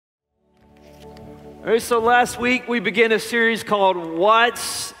All right, so last week we began a series called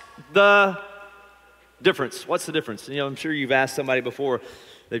What's the Difference? What's the difference? You know, I'm sure you've asked somebody before,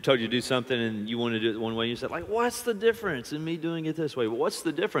 they've told you to do something and you want to do it one way. You said, like, what's the difference in me doing it this way? Well, what's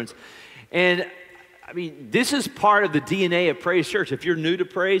the difference? And I mean, this is part of the DNA of Praise Church. If you're new to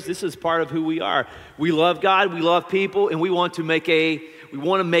Praise, this is part of who we are. We love God, we love people, and we want to make a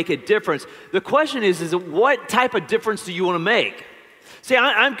difference. The question is what type of difference do you want to make? See,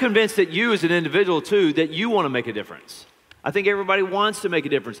 I'm convinced that you as an individual too, that you want to make a difference. I think everybody wants to make a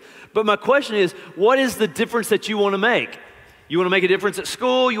difference. But my question is, what is the difference that you want to make? You want to make a difference at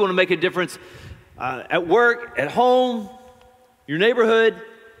school? You want to make a difference at work, at home, your neighborhood?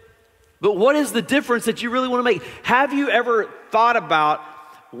 But what is the difference that you really want to make? Have you ever thought about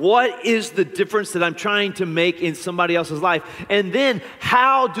what is the difference that I'm trying to make in somebody else's life? And then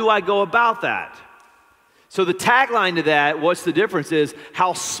how do I go about that? So the tagline to that, what's the difference, is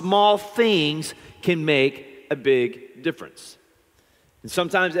how small things can make a big difference. And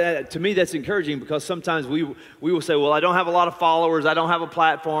sometimes, to me, that's encouraging because sometimes we will say, well, I don't have a lot of followers, I don't have a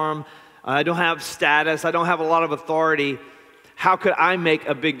platform, I don't have status, I don't have a lot of authority. How could I make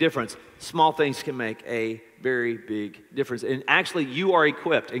a big difference? Small things can make a very big difference. And actually, you are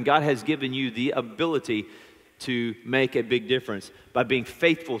equipped, and God has given you the ability to make a big difference by being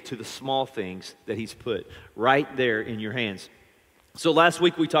faithful to the small things that He's put right there in your hands. So last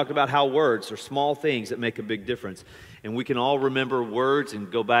week we talked about how words are small things that make a big difference. And we can all remember words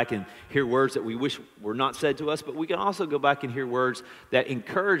and go back and hear words that we wish were not said to us, but we can also go back and hear words that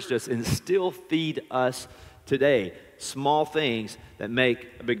encouraged us and still feed us today. Small things that make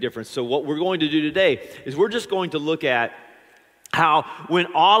a big difference. So what we're going to do today is we're just going to look at how when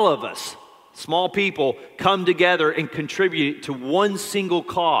all of us, small people, come together and contribute to one single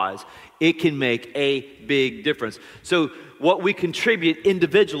cause, it can make a big difference. So what we contribute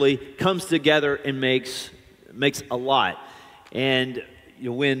individually comes together and makes a lot. And you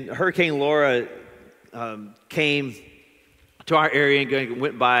know, when Hurricane Laura came to our area and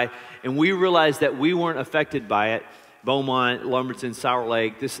went by, and we realized that we weren't affected by it, Beaumont, Lumberton, Sour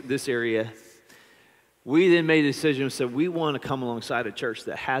Lake, this area, we then made a decision and said we want to come alongside a church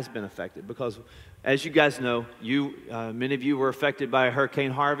that has been affected because, as you guys know, many of you were affected by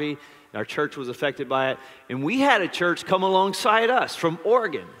Hurricane Harvey. Our church was affected by it, and we had a church come alongside us from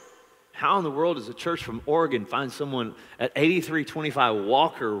Oregon. How in the world does a church from Oregon find someone at 8325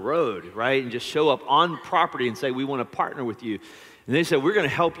 Walker Road, right, and just show up on property and say, we want to partner with you? And they said, we're going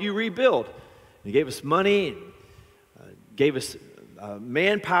to help you rebuild. And they gave us money, and gave us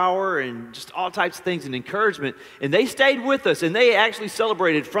manpower and just all types of things and encouragement. And they stayed with us, and they actually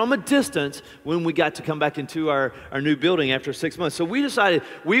celebrated from a distance when we got to come back into our new building after 6 months. So we decided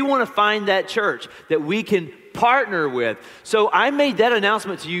we want to find that church that we can partner with. So I made that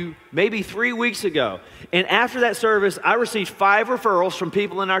announcement to you maybe 3 weeks ago. And after that service, I received 5 referrals from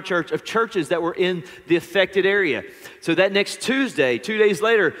people in our church of churches that were in the affected area. So that next Tuesday, 2 days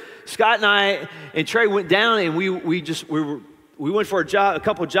later, Scott and I and Trey went down, and we went for a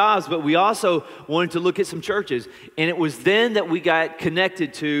couple jobs, but we also wanted to look at some churches. And it was then that we got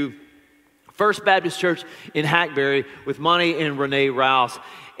connected to First Baptist Church in Hackberry with Monte and Rowse.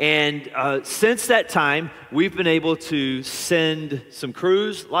 And since that time, we've been able to send some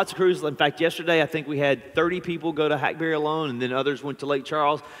crews, lots of crews. In fact, yesterday, I think we had 30 people go to Hackberry alone, and then others went to Lake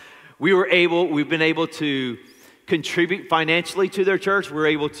Charles. We've been able to contribute financially to their church. We're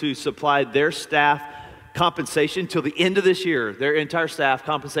able to supply their staff compensation till the end of this year, their entire staff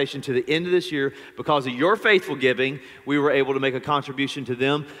compensation to the end of this year. Because of your faithful giving, we were able to make a contribution to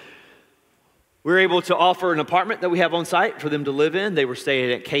them. We were able to offer an apartment that we have on site for them to live in. They were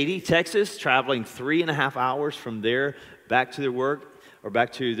staying at Katy, Texas, traveling 3.5 hours from there back to their work or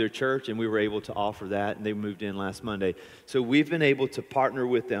back to their church, and we were able to offer that, and they moved in last Monday. So we've been able to partner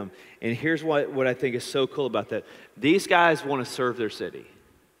with them. And here's what I think is so cool about that. These guys want to serve their city.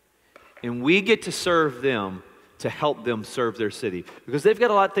 And we get to serve them to help them serve their city because they've got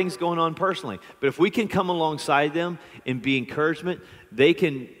a lot of things going on personally. But if we can come alongside them and be encouragement, they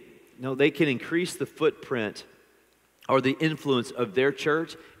can increase the footprint or the influence of their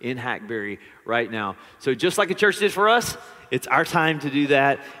church in Hackberry right now. So just like the church did for us, it's our time to do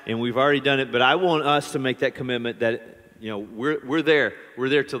that, and we've already done it. But I want us to make that commitment that we're there. We're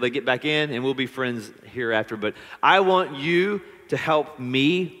there till they get back in, and we'll be friends hereafter. But I want you to help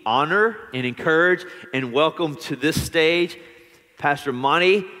me honor and encourage and welcome to this stage Pastor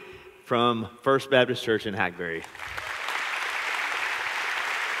Monte from First Baptist Church in Hackberry.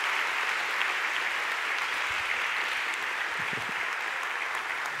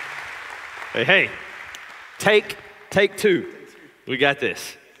 Hey, take 2. We got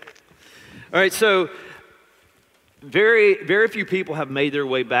this. All right, so very few people have made their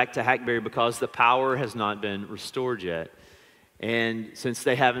way back to Hackberry because the power has not been restored yet. And since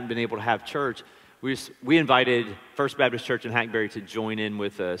they haven't been able to have church, we invited First Baptist Church in Hackberry to join in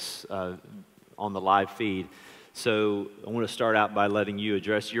with us on the live feed. So I want to start out by letting you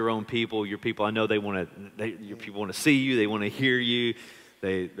address your own people. Your people, I know your people want to see you. They want to hear you.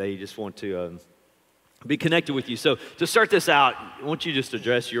 They just want to be connected with you. So to start this out, I want you just to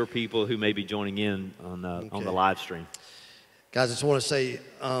address your people who may be joining in on the live stream. Guys, I just want to say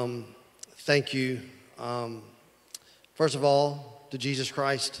thank you. First of all, to Jesus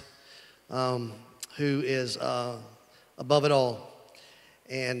Christ, who is above it all.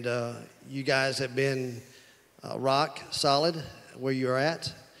 And you guys have been rock solid where you're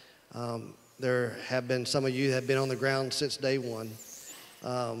at. There have been some of you have been on the ground since day one,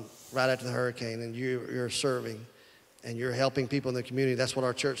 right after the hurricane, and you're serving and you're helping people in the community. That's what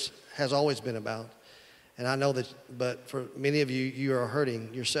our church has always been about. And I know that, but for many of you, you are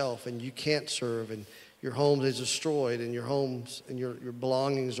hurting yourself and you can't serve, and your home is destroyed, and your homes and your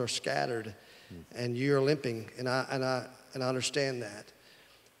belongings are scattered, and you're limping, and I understand that.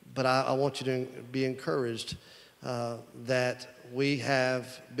 But I want you to be encouraged that we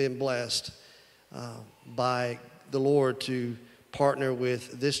have been blessed by the Lord to partner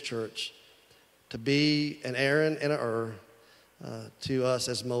with this church to be an Aaron and an Ur to us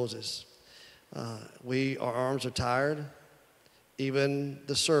as Moses. Our arms are tired. Even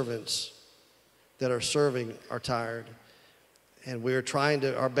the servants that are serving are tired. And we're trying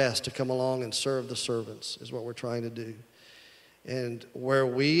our best to come along and serve the servants is what we're trying to do. And where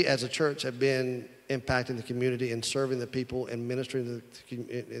we as a church have been impacting the community and serving the people and ministering to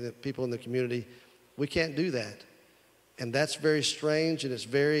the people in the community, we can't do that. And that's very strange, and it's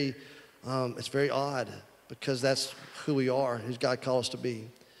very odd, because that's who we are, who God called us to be.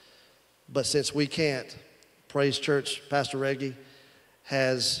 But since we can't, Praise Church, Pastor Reggie,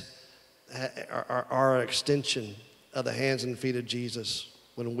 our extension of the hands and feet of Jesus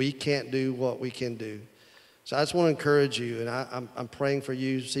when we can't do what we can do. So I just want to encourage you, and I'm praying for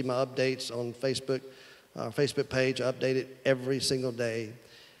you. See my updates on Facebook page. I update it every single day.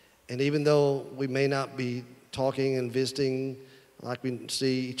 And even though we may not be talking and visiting like we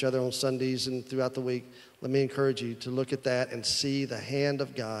see each other on Sundays and throughout the week, let me encourage you to look at that and see the hand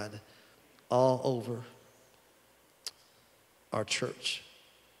of God all over our church.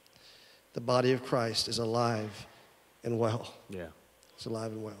 The body of Christ is alive and well. Yeah. It's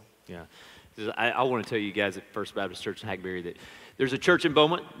alive and well. Yeah. I want to tell you guys at First Baptist Church in Hackberry that there's a church in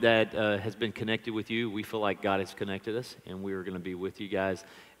Beaumont that has been connected with you. We feel like God has connected us, and we are going to be with you guys.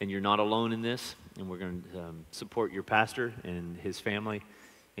 And you're not alone in this, and we're going to support your pastor and his family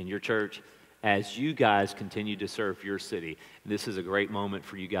and your church as you guys continue to serve your city. This is a great moment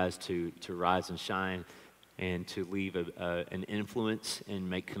for you guys to rise and shine and to leave an influence and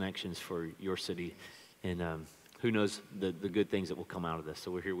make connections for your city. And who knows the good things that will come out of this. So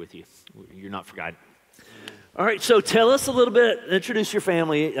we're here with you. You're not forgotten. All right, so tell us a little bit, introduce your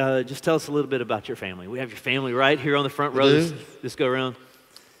family. Just tell us a little bit about your family. We have your family right here on the front row. Just go around.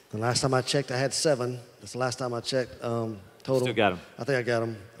 The last time I checked, I had 7. That's the last time I checked total. Still got them. I think I got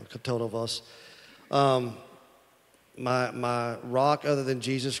them, a total of us. My rock other than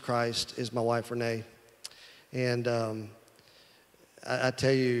Jesus Christ is my wife, Renee. And I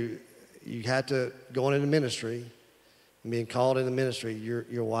tell you, you had to, going into ministry, being called into ministry,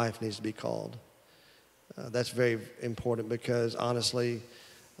 your wife needs to be called. That's very important, because honestly,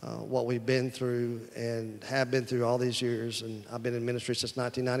 what we've been through and have been through all these years, and I've been in ministry since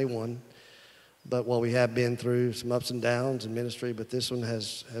 1991, but what we have been through, some ups and downs in ministry, but this one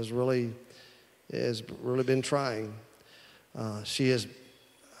has really been trying. She has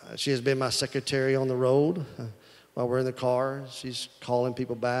been my secretary on the road while we're in the car. She's calling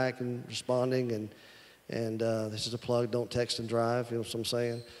people back and responding, and this is a plug, don't text and drive, you know what I'm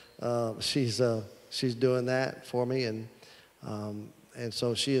saying? She's doing that for me, and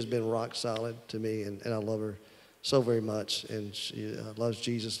so she has been rock solid to me, and I love her so very much, and she loves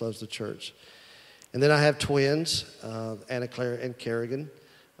Jesus, loves the church. And then I have twins, Anna Claire and Kerrigan.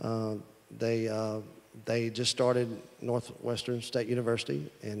 They just started Northwestern State University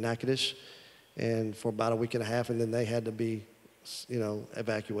in Natchitoches, and for about a week and a half, and then they had to be,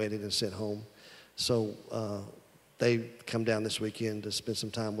 evacuated and sent home. So they come down this weekend to spend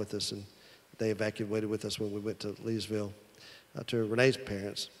some time with us, and they evacuated with us when we went to Leesville to Renee's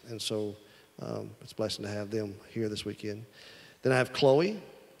parents, and so it's a blessing to have them here this weekend. Then I have Chloe,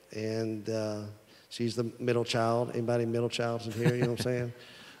 and she's the middle child. Anybody middle child's in here? You know what I'm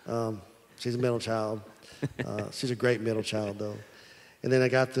saying? She's a middle child. She's a great middle child, though. And then I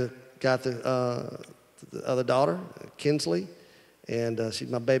got the got the other daughter, Kinsley, and she's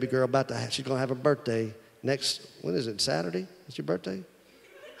my baby girl. She's gonna have her birthday when is it? Saturday? It's your birthday?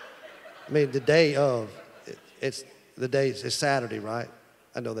 I mean, the day of. It's Saturday, right?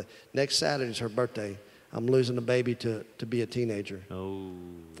 I know that. Next Saturday is her birthday. I'm losing a baby to be a teenager. Oh.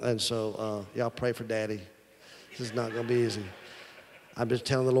 And so y'all pray for Daddy. This is not going to be easy. I'm just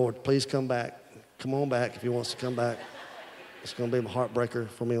telling the Lord, please come back. Come on back if he wants to come back. It's going to be a heartbreaker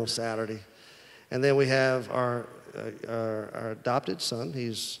for me on Saturday. And then we have our adopted son.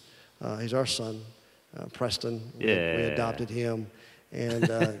 He's our son, Preston. Yeah. We adopted him,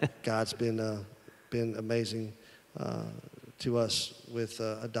 and God's been amazing to us with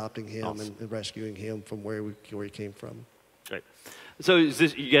adopting him. Awesome. and rescuing him from where he came from. Great. So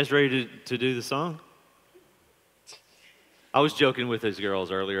you guys ready to do the song? I was joking with those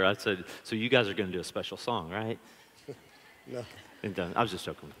girls earlier. I said, so you guys are going to do a special song, right? No. And done. I was just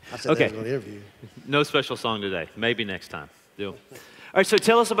joking. I said okay. I was going to interview you. No special song today. Maybe next time. Deal. All right, so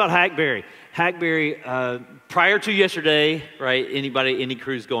tell us about Hackberry. Hackberry, prior to yesterday, right, any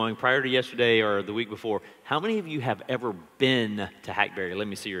cruise going, prior to yesterday or the week before, how many of you have ever been to Hackberry? Let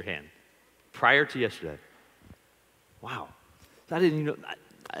me see your hand. Prior to yesterday. Wow. I didn't even know.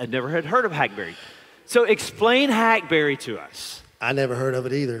 I never had heard of Hackberry. So explain Hackberry to us. I never heard of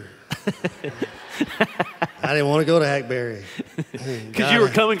it either. I didn't want to go to Hackberry. Because you were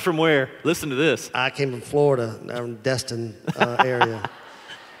coming from where? Listen to this. I came from Florida, from Destin area.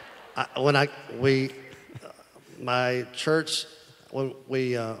 My church, when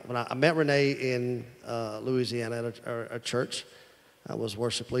I met Renee in Louisiana at a church, I was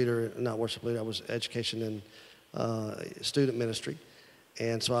I was education and student ministry.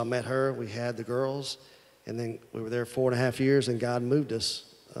 And so I met her, we had the girls, and then we were there 4.5 years, and God moved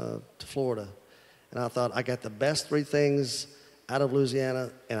us to Florida. And I thought, I got the best 3 things out of Louisiana,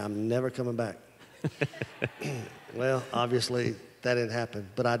 and I'm never coming back. Well, obviously, that didn't happen.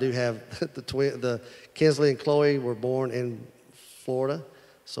 But I do have the Kinsley and Chloe were born in Florida,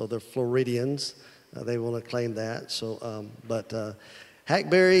 so they're Floridians. They want to claim that. So,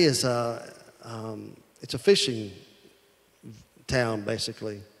 Hackberry is it's a fishing town,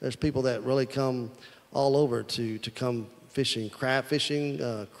 basically. There's people that really come all over to come fishing. Crab fishing,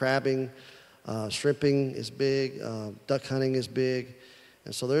 crabbing, shrimping is big, duck hunting is big.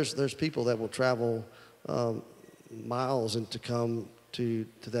 And so there's people that will travel miles and to come to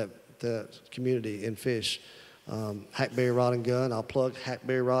that community and fish. Hackberry Rod and Gun, I'll plug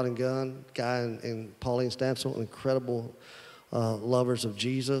Hackberry Rod and Gun. Guy and Pauline Stansel, incredible lovers of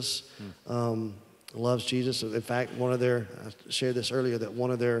Jesus. Loves Jesus. In fact, I shared this earlier, that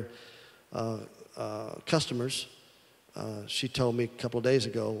one of their customers, she told me a couple of days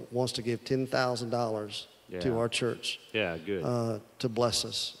ago, wants to give $10,000 to our church. Yeah, good. To bless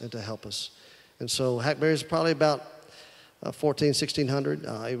us and to help us. And so Hackberry is probably about 1,400, 1,600.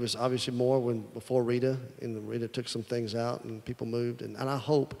 It was obviously more before Rita, and Rita took some things out and people moved. And I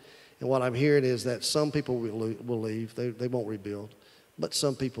hope, and what I'm hearing is that some people will leave. They won't rebuild. But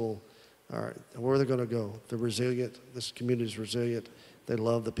some people, where are they going to go? They're resilient. This community is resilient. They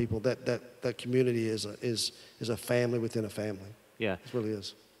love the people. That community is a family within a family. Yeah. It really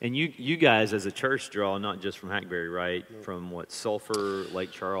is. And you guys as a church draw not just from Hackberry, right? From what, Sulphur,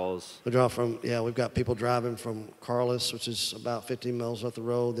 Lake Charles? We draw from, we've got people driving from Carlos, which is about 15 miles up the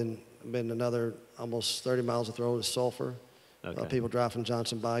road, then been another almost 30 miles up the road is Sulphur. Okay. People drive from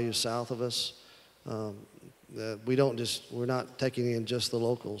Johnson Bayou south of us. We're not taking in just the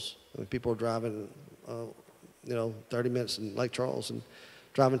locals. I mean, people are driving, 30 minutes in Lake Charles and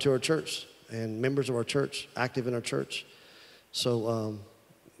driving to our church, and members of our church, active in our church. So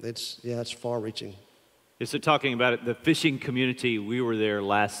it's far-reaching. Yeah, so talking about it, the fishing community, we were there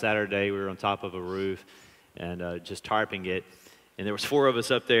last Saturday. We were on top of a roof and just tarping it. And there was 4 of us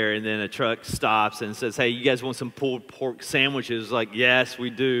up there, and then a truck stops and says, hey, you guys want some pulled pork sandwiches? Like, yes, we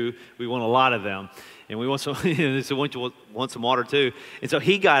do. We want a lot of them. And we want some, so want some water too. And so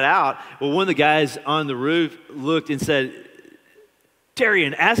he got out. Well, one of the guys on the roof looked and said,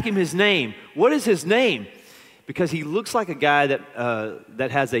 Darian, ask him his name. What is his name? Because he looks like a guy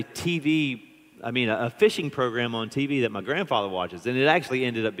that has a fishing program on TV that my grandfather watches. And it actually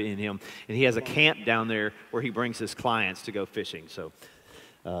ended up being him. And he has a camp down there where he brings his clients to go fishing. So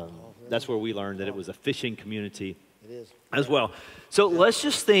that's where we learned that it was a fishing community as well. So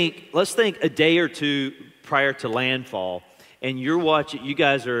let's think a day or two prior to landfall. And you're watching,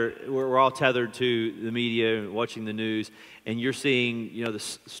 we're all tethered to the media, watching the news, and you're seeing, the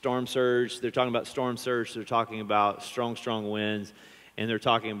storm surge. They're talking about storm surge. They're talking about strong, strong winds, and they're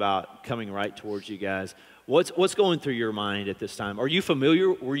talking about coming right towards you guys. What's going through your mind at this time? Are you familiar?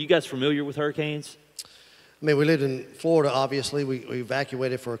 Were you guys familiar with hurricanes? I mean, we lived in Florida, obviously. We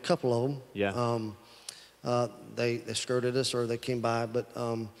evacuated for a couple of them. Yeah. They skirted us or they came by, but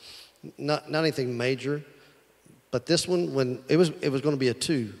not anything major. But this one, when it was going to be a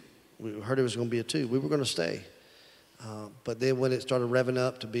 2. We heard it was going to be a 2. We were going to stay. But then when it started revving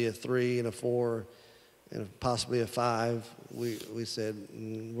up to be a 3 and a 4 and possibly a 5, we said,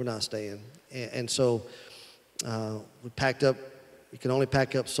 we're not staying. And so we packed up. You can only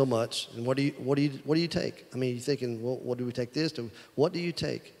pack up so much. And what do you take? I mean, you're thinking, well, what do we take this to? What do you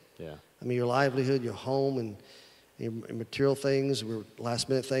take? Yeah. I mean, your livelihood, your home, and your material things. We were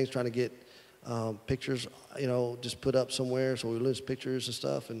last-minute things, trying to get pictures, just put up somewhere so we lose pictures and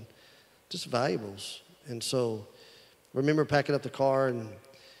stuff, and just valuables. And so I remember packing up the car,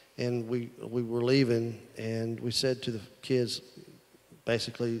 and we were leaving, and we said to the kids,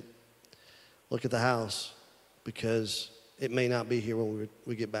 basically, look at the house, because it may not be here when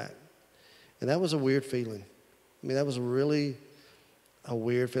we get back. And that was a weird feeling. I mean, that was really a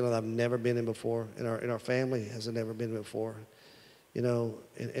weird feeling I've never been in before, and our family hasn't ever been in before. And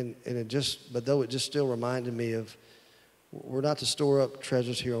it just, but though it just still reminded me of, we're not to store up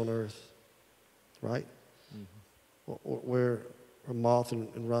treasures here on earth, right? Mm-hmm. Where moth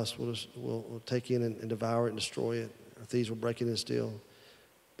and rust will take in and devour it and destroy it. Or thieves will break in and steal.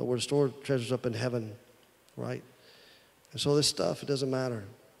 But we're to store treasures up in heaven, right? And so this stuff, it doesn't matter.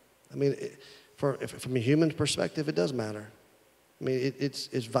 I mean, from a human perspective, it does matter. I mean,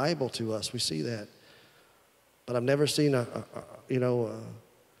 it's valuable to us. We see that. But I've never seen you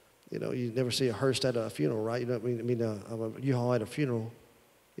never see a hearse at a funeral, right? You know what I mean? A U-Haul at a funeral.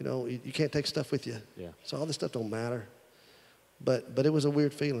 You can't take stuff with you. Yeah. So all this stuff don't matter. But it was a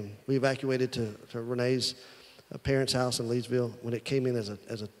weird feeling. We evacuated to Renee's parents' house in Leesville. When it came in as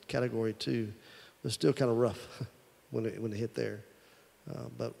a Category 2, it was still kind of rough when it hit there.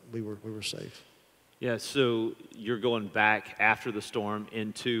 But we were safe. Yeah, so you're going back after the storm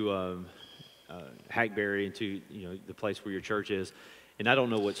into Hackberry, into the place where your church is, and I don't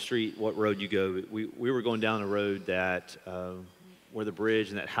know what road you go. But we were going down a road that where the bridge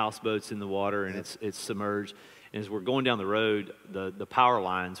and that houseboat's in the water and it's submerged. And as we're going down the road, the power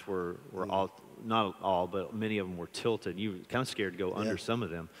lines were all, not all, but many of them were tilted. You were kind of scared to go under some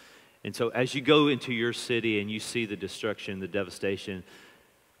of them. And so as you go into your city and you see the destruction, the devastation,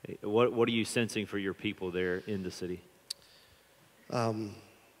 what are you sensing for your people there in the city?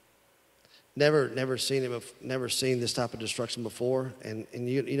 Never seen it. Never seen this type of destruction before. And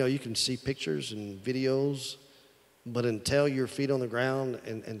you can see pictures and videos, but until your feet on the ground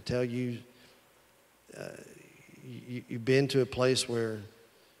and until you've been to a place where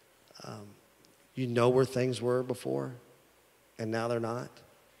you know where things were before, and now they're not.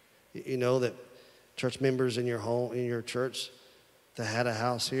 You know that church members in your home, in your church, that had a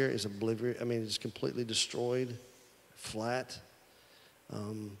house here is oblivious. I mean, it's completely destroyed, flat.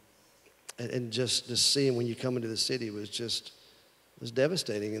 And just seeing when you come into the city was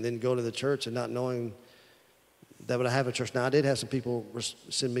devastating. And then go to the church and not knowing that would have a church. Now, I did have some people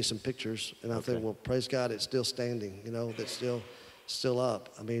send me some pictures, and I think, well, praise God, it's still standing. That's still up.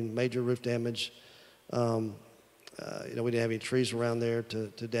 I mean, major roof damage. We didn't have any trees around there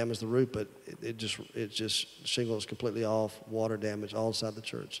to damage the roof, but it just shingles completely off, water damage all inside the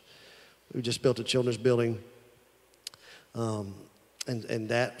church. We just built a children's building, and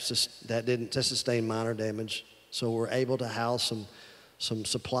that sustained minor damage. So we're able to house some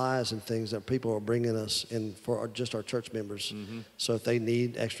supplies and things that people are bringing us in for just our church members. Mm-hmm. So if they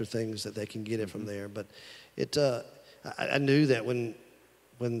need extra things, that they can get it from there. But I knew that when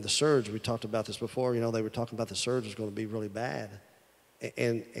the surge, we talked about this before, they were talking about the surge was going to be really bad.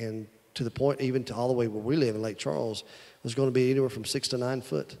 And to the point, even to all the way where we live in Lake Charles, it was going to be anywhere from 6 to 9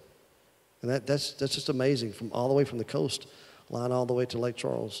 foot. And that's just amazing, from all the way from the coast line all the way to Lake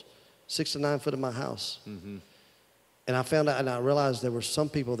Charles. 6 to 9 foot of my house. Mm-hmm. And I found out, and I realized there were some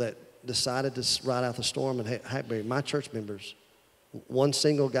people that decided to ride out the storm in Hackberry, my church members. One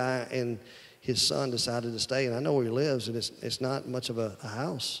single guy and his son decided to stay, and I know where he lives, and it's not much of a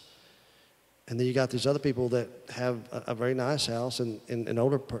house. And then you got these other people that have a very nice house, and an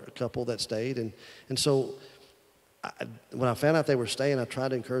older couple that stayed. And so when I found out they were staying, I tried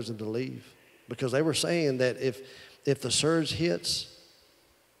to encourage them to leave, because they were saying that if the surge hits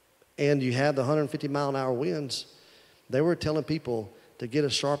and you have the 150-mile-an-hour winds, they were telling people to get a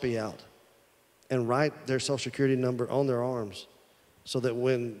Sharpie out and write their Social Security number on their arms so that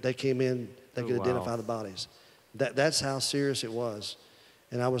when they came in, they could identify the bodies. That's how serious it was.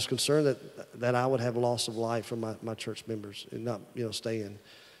 And I was concerned that I would have loss of life from my church members and not, staying.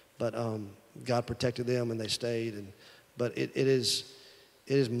 But God protected them and they stayed. But it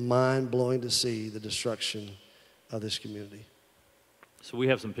is mind-blowing to see the destruction of this community. So we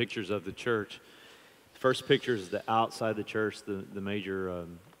have some pictures of the church. The first picture is the outside the church, the major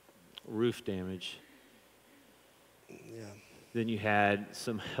roof damage. Yeah. Then you had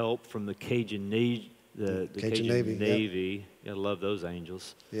some help from the Cajun Navy. The Cajun Navy. Yep. I love those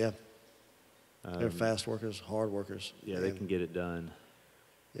angels. Yeah. They're fast workers, hard workers. Yeah, they can get it done.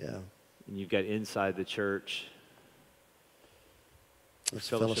 Yeah. And you've got inside the church. It's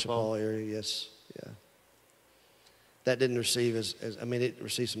fellowship hall area, yes. Yeah. That didn't receive it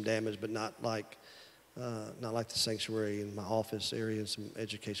received some damage, but not like the sanctuary and my office area and some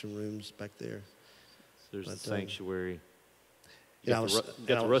education rooms back there. So there's the sanctuary. You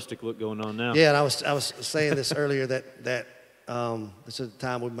got the rustic look going on now. Yeah, and I was saying this earlier that this is the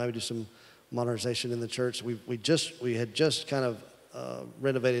time we maybe do some modernization in the church. We had just kind of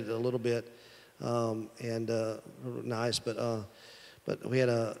renovated it a little bit, nice, but we had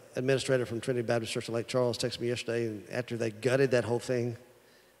an administrator from Trinity Baptist Church in Lake Charles text me yesterday, and after they gutted that whole thing,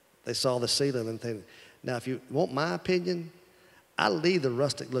 they saw the ceiling and think, now if you want my opinion, I leave the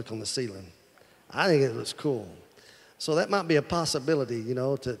rustic look on the ceiling. I think it looks cool. So that might be a possibility,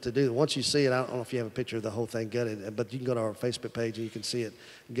 to do. Once you see it, I don't know if you have a picture of the whole thing gutted, but you can go to our Facebook page and you can see it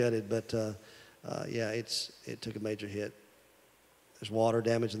gutted. But it took a major hit. There's water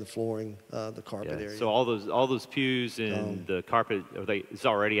damage in the flooring, the carpet area. So all those pews and the carpet, it's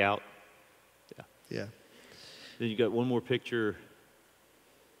already out? Yeah. Yeah. Then you got one more picture.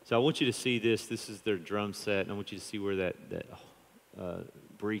 So I want you to see this. This is their drum set, and I want you to see where that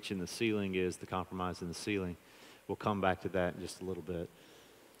breach in the ceiling is, the compromise in the ceiling. We'll come back to that in just a little bit.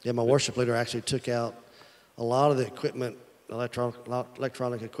 Yeah, my worship leader actually took out a lot of the equipment,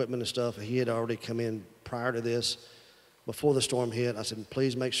 electronic equipment and stuff. He had already come in prior to this, before the storm hit. I said,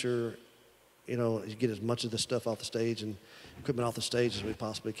 please make sure, you get as much of the stuff off the stage and equipment off the stage as we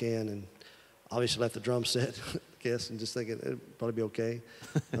possibly can. And obviously left the drum set, I guess, and just thinking it'd probably be okay.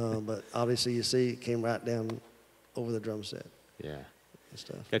 But obviously you see it came right down over the drum set. Yeah. And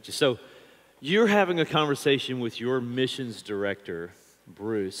stuff. Gotcha. So you're having a conversation with your missions director,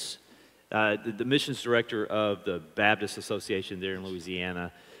 Bruce, the missions director of the Baptist Association there in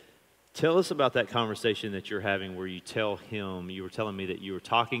Louisiana. Tell us about that conversation that you're having where you were telling me that you were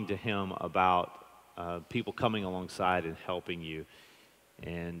talking to him about people coming alongside and helping you,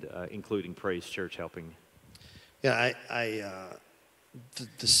 and including Praise Church helping. Yeah,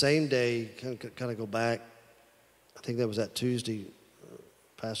 the same day, kind of go back, I think that was that Tuesday,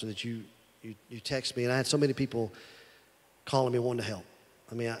 Pastor, that you text me, and I had so many people calling me wanting to help.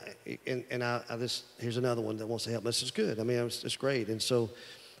 I mean, here's another one that wants to help. This is good. I mean, it's great. And so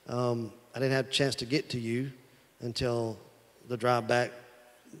I didn't have a chance to get to you until the drive back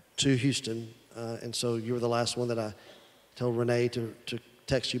to Houston. And so you were the last one that I told Renee to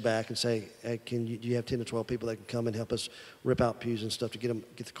text you back and say, hey, do you have 10 to 12 people that can come and help us rip out pews and stuff to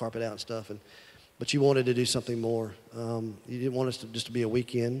get the carpet out and stuff. But you wanted to do something more. You didn't want us to just to be a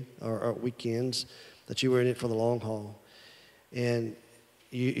weekend or weekends, that you were in it for the long haul. And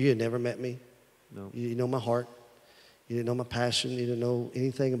you had never met me. No. You didn't know my heart. You didn't know my passion. You didn't know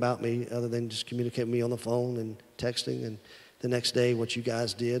anything about me other than just communicate with me on the phone and texting. And the next day, what you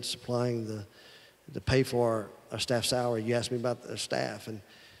guys did, supplying the pay for our staff salary, you asked me about the staff.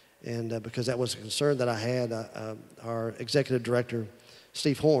 And because that was a concern that I had, our executive director,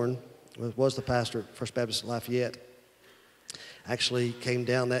 Steve Horn, was the pastor at First Baptist Lafayette, actually came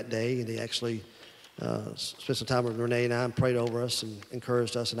down that day, and he actually spent some time with Renee and I and prayed over us and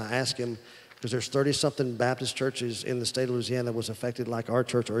encouraged us. And I asked him, because there's 30-something Baptist churches in the state of Louisiana that was affected like our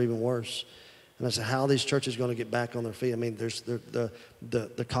church or even worse. And I said, how are these churches going to get back on their feet? I mean,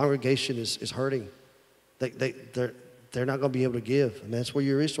 the congregation is hurting. They're not going to be able to give. I mean, that's where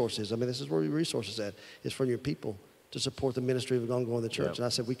your resource is. I mean, this is where your resource is at. It's from your people to support the ministry of ongoing the church. Yep. And I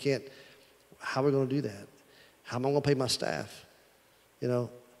said, we can't, how are we going to do that? How am I going to pay my staff?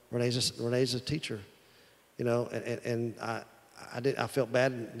 Renee's a teacher, and I felt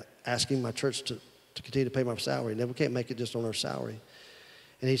bad asking my church to continue to pay my salary. And we can't make it just on our salary.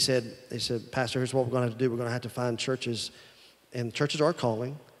 And he said, Pastor, here's what we're going to have to do. We're going to have to find churches, and churches are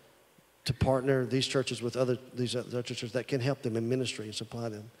calling to partner these churches with these other churches that can help them in ministry and supply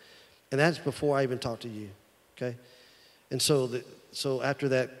them. And that's before I even talked to you, okay? And so after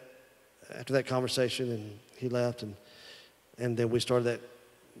that conversation, and he left, and then we started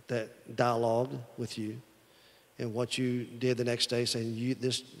that dialogue with you, and what you did the next day, saying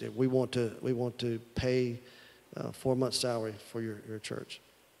we want to pay 4 months' salary for your church.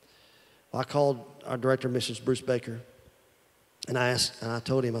 Well, I called our director, Mrs. Bruce Baker, And I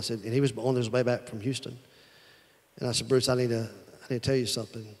told him, I said, and he was on his way back from Houston. And I said, Bruce, I need to tell you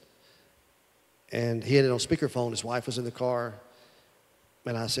something. And he had it on speakerphone. His wife was in the car.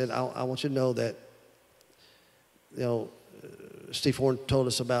 And I said, I want you to know that, you know, Steve Horn told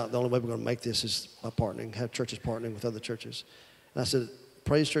us about the only way we're going to make this is by partnering, have churches partnering with other churches. And I said,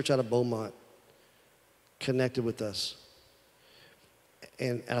 Praise Church out of Beaumont connected with us.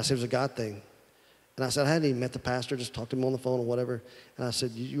 And I said, it was a God thing. And I said, I hadn't even met the pastor, just talked to him on the phone or whatever. And I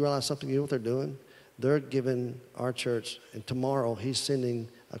said, you realize something? You know what they're doing? They're giving our church, and tomorrow he's sending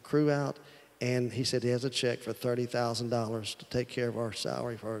a crew out, and he said he has a check for $30,000 to take care of our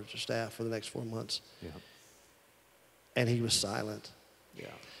salary for our staff for the next 4 months. Yeah. And he was silent. Yeah.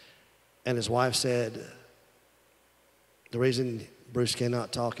 And his wife said, the reason Bruce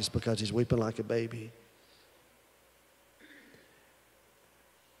cannot talk is because he's weeping like a baby.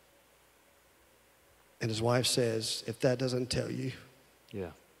 And his wife says, if that doesn't tell you, yeah,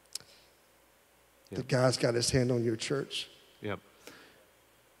 that God's got his hand on your church. Yep.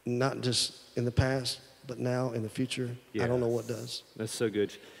 Not just in the past, but now in the future. Yeah. I don't know what does. That's so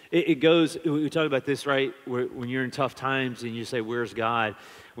good. It goes, we talk about this, right? When you're in tough times and you say, where's God?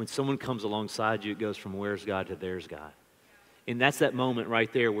 When someone comes alongside you, it goes from where's God to there's God. And that's that moment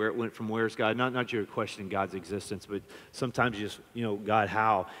right there where it went from where's God, not you're questioning God's existence, but sometimes you just, you know, God,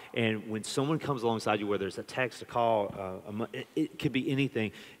 how? And when someone comes alongside you, whether it's a text, a call, it could be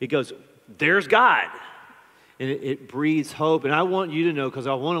anything, it goes, there's God. And it breathes hope. And I want you to know, because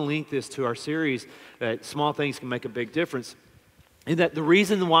I want to link this to our series, that small things can make a big difference. And that the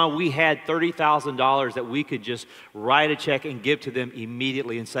reason why we had $30,000 that we could just write a check and give to them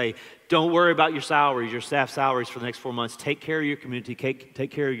immediately and say, don't worry about your salaries, your staff salaries for the next 4 months. Take care of your community,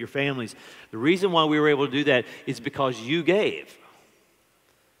 take care of your families. The reason why we were able to do that is because you gave.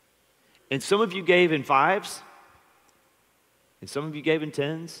 And some of you gave in 5s, and some of you gave in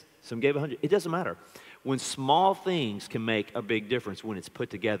 10s, some gave 100. It doesn't matter. When small things can make a big difference when it's put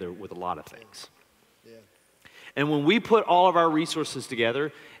together with a lot of things. And when we put all of our resources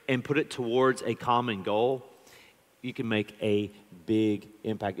together and put it towards a common goal, you can make a big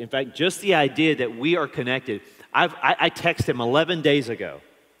impact. In fact, just the idea that we are connected. I texted him 11 days ago.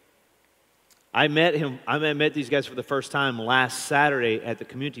 I met these guys for the first time last Saturday at the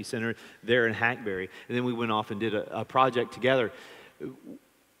community center there in Hackberry. And then we went off and did a project together.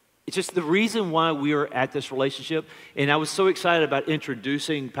 It's just the reason why we are at this relationship. And I was so excited about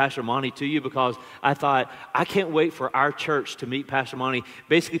introducing Pastor Monte to you because I thought, I can't wait for our church to meet Pastor Monte.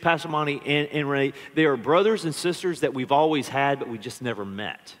 Basically, Pastor Monte and Renee, they are brothers and sisters that we've always had, but we just never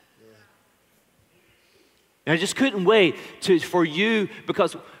met. Yeah. And I just couldn't wait for you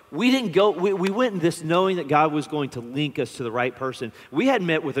because we didn't go, we went in this knowing that God was going to link us to the right person. We had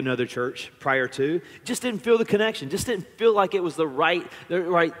met with another church prior to, just didn't feel the connection, just didn't feel like it was the right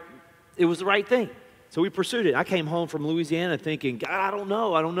thing. So we pursued it. I came home from Louisiana thinking, God, I don't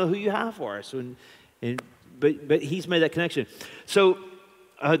know who you have for us. But he's made that connection. So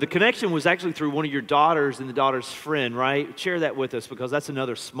the connection was actually through one of your daughters and the daughter's friend, right? Share that with us because that's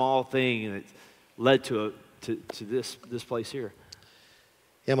another small thing that led to this place here.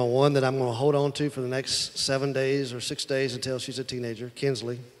 Yeah, my one that I'm going to hold on to for the next 7 days or 6 days until she's a teenager,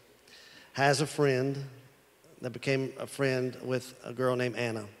 Kinsley, has a friend that became a friend with a girl named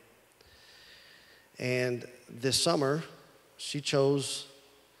Anna. And this summer, she chose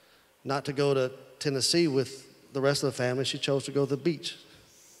not to go to Tennessee with the rest of the family. She chose to go to the beach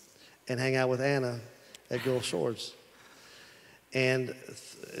and hang out with Anna at Gulf Shores. And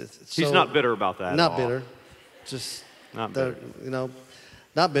she's not bitter about that. Not bitter. Just not bitter.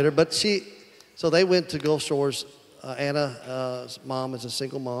 Not bitter. But so they went to Gulf Shores. Anna's mom is a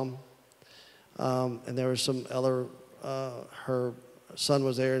single mom. And there was some other, her son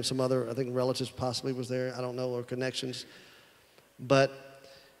was there and some other, I think, relatives possibly was there. I don't know, or connections. But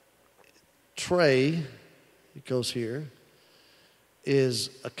Trey, it goes here, is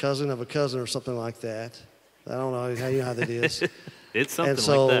a cousin of a cousin or something like that. I don't know how that is. It's something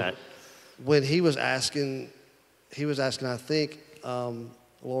like that. When he was asking, I think,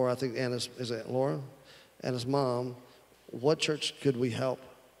 Laura, I think is it Laura? Anna's mom, what church could we help?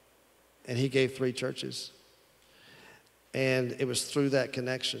 And he gave 3 churches. And it was through that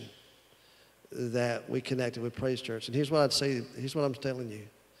connection that we connected with Praise Church. And here's what I'd say, here's what I'm telling you.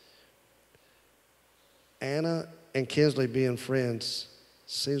 Anna and Kinsley being friends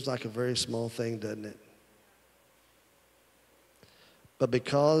seems like a very small thing, doesn't it? But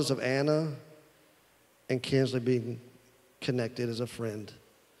because of Anna and Kinsley being connected as a friend,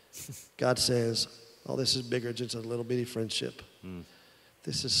 God says, oh, this is bigger than just a little bitty friendship.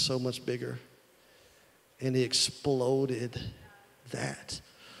 This is so much bigger. And he exploded that.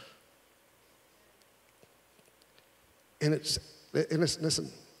 And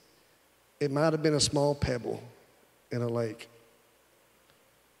listen, it might have been a small pebble in a lake,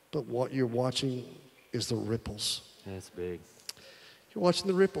 but what you're watching is the ripples. That's big. You're watching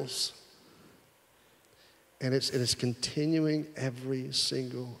the ripples. And it's continuing every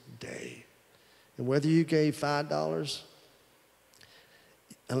single day. And whether you gave $5,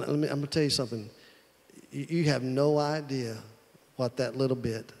 and I'm going to tell you something. You have no idea what that little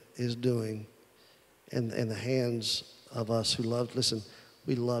bit is doing in the hands of us who love, listen,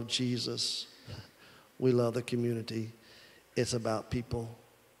 we love Jesus. We love the community. It's about people.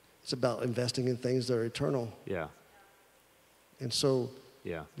 It's about investing in things that are eternal. Yeah. And so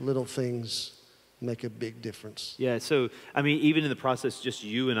yeah, little things make a big difference. Yeah, so, I mean, even in the process, just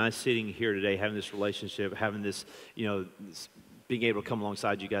you and I sitting here today, having this relationship, having this, being able to come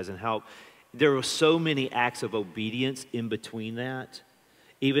alongside you guys and help, there were so many acts of obedience in between that.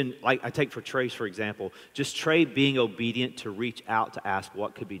 Even, like, I take for Trace, for example, just Trey being obedient to reach out to ask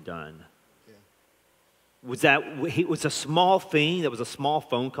what could be done. Was a small thing, that was a small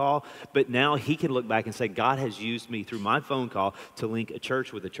phone call, but now he can look back and say, God has used me through my phone call to link a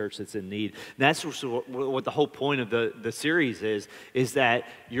church with a church that's in need. And that's what the whole point of the series is that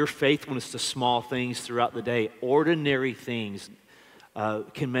your faithfulness to small things throughout the day, ordinary things,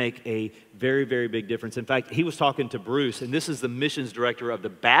 can make a very, very big difference. In fact, he was talking to Bruce, and this is the missions director of the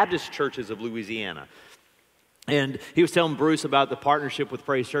Baptist churches of Louisiana. And he was telling Bruce about the partnership with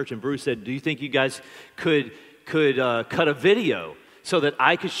Praise Church, and Bruce said, do you think you guys could cut a video so that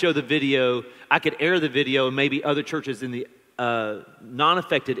I could show the video, I could air the video, and maybe other churches in the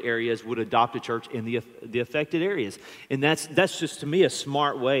non-affected areas would adopt a church in the affected areas? And that's just, to me, a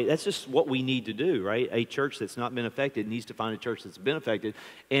smart way. That's just what we need to do, right? A church that's not been affected needs to find a church that's been affected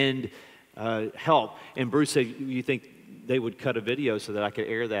and help. And Bruce said, you think they would cut a video so that I could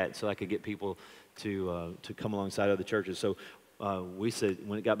air that, so I could get people to come alongside other churches? So we said,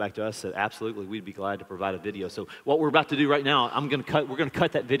 when it got back to us, said absolutely, we'd be glad to provide a video. So what we're about to do right now, we're going to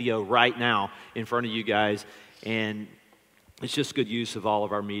cut that video right now in front of you guys, and it's just good use of all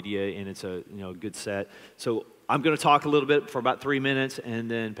of our media, and it's a good set. So I'm going to talk a little bit for about 3 minutes,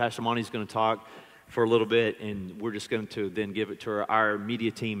 and then Pastor Monte's going to talk for a little bit, and we're just going to then give it to our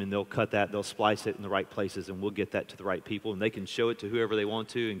media team, and they'll cut that, they'll splice it in the right places, and we'll get that to the right people, and they can show it to whoever they want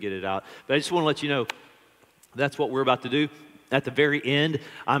to and get it out. But I just want to let you know that's what we're about to do. At the very end,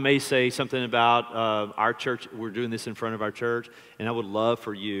 I may say something about our church. We're doing this in front of our church, and I would love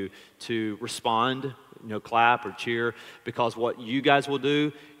for you to respond, clap or cheer, because what you guys will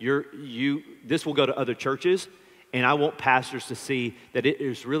do, this will go to other churches. And I want pastors to see that it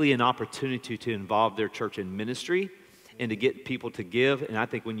is really an opportunity to involve their church in ministry and to get people to give. And I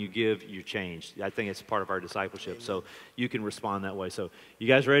think when you give, you're changed. I think it's part of our discipleship. Amen. So you can respond that way. So you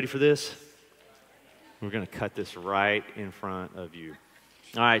guys ready for this? We're going to cut this right in front of you.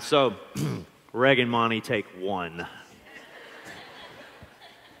 All right, so Reg and Monte, take one.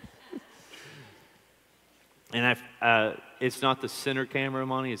 And it's not the center camera,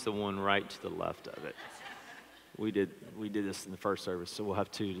 Monte, it's the one right to the left of it. We did this in the first service, so we'll have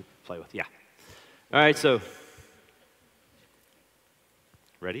two to play with. Yeah. All right, so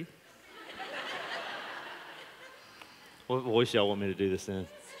ready? What voice y'all want me to do this in?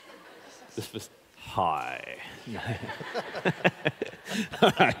 This was hi.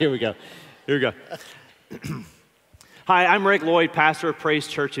 All right, here we go. Hi, I'm Lloyd, pastor of Praise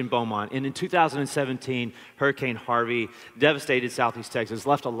Church in Beaumont. And in 2017, Hurricane Harvey devastated Southeast Texas,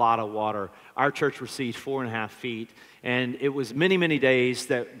 left a lot of water. Our church received 4.5 feet. And it was many, many days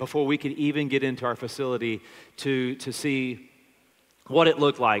that before we could even get into our facility to see what it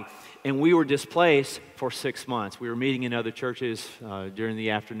looked like. And we were displaced for 6 months. We were meeting in other churches during the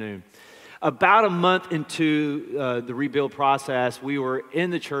afternoon. About a month into the rebuild process, we were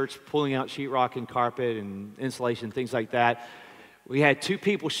in the church pulling out sheetrock and carpet and insulation, things like that. We had 2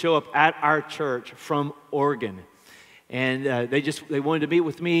 people show up at our church from Oregon. And they wanted to meet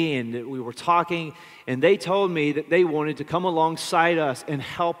with me, and we were talking, and they told me that they wanted to come alongside us and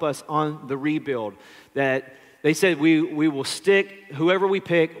help us on the rebuild. That they said, we will stick, whoever we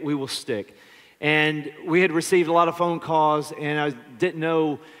pick, we will stick. And we had received a lot of phone calls, and I didn't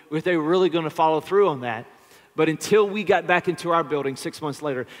know if they were really going to follow through on that. But until we got back into our building 6 months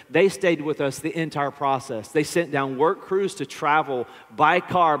later, they stayed with us the entire process. They sent down work crews to travel by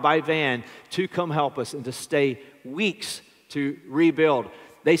car, by van, to come help us and to stay weeks to rebuild.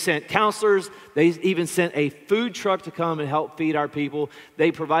 They sent counselors. They even sent a food truck to come and help feed our people.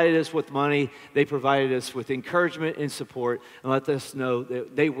 They provided us with money. They provided us with encouragement and support and let us know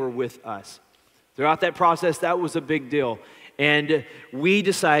that they were with us. Throughout that process, that was a big deal. And we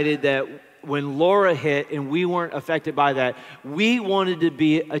decided that when Laura hit and we weren't affected by that, we wanted to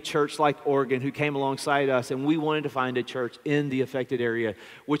be a church like Oregon who came alongside us, and we wanted to find a church in the affected area,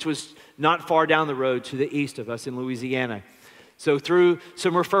 which was not far down the road to the east of us in Louisiana. So through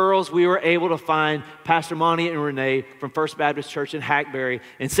some referrals, we were able to find Pastor Monte and Renee from First Baptist Church in Hackberry.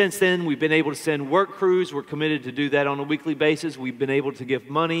 And since then, we've been able to send work crews. We're committed to do that on a weekly basis. We've been able to give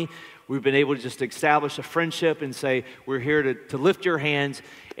money. We've been able to just establish a friendship and say, we're here to lift your hands.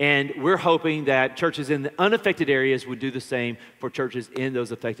 And we're hoping that churches in the unaffected areas would do the same for churches in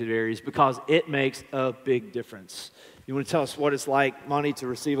those affected areas, because it makes a big difference. You want to tell us what it's like, Monte, to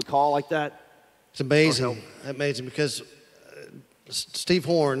receive a call like that? It's amazing. Amazing, because Steve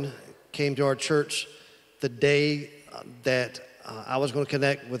Horn came to our church the day that I was going to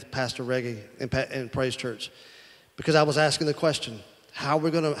connect with Pastor Reggie and Praise Church, because I was asking the question, how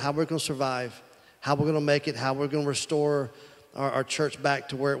we're going to survive, how we're going to make it, how we're going to restore our church back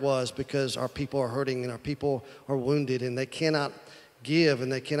to where it was, because our people are hurting and our people are wounded and they cannot give and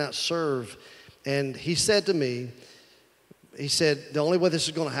they cannot serve. And he said to me, he said, the only way this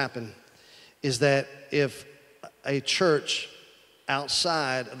is going to happen is that if a church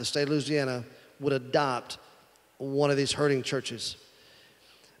outside of the state of Louisiana would adopt one of these hurting churches.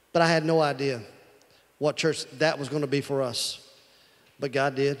 But I had no idea what church that was going to be for us. But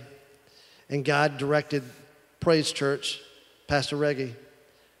God did. And God directed Praise Church, Pastor Reggie,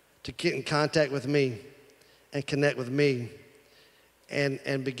 to get in contact with me and connect with me,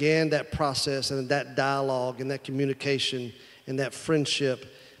 and began that process and that dialogue and that communication and that friendship.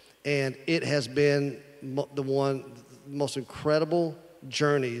 And it has been the most incredible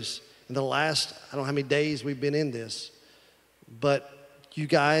journeys in the last, I don't know how many days we've been in this, but you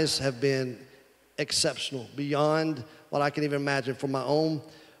guys have been exceptional, beyond what I can even imagine, from my own,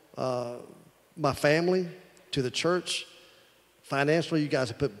 my family to the church. Financially, you guys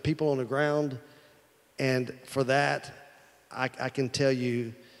have put people on the ground, and for that, I can tell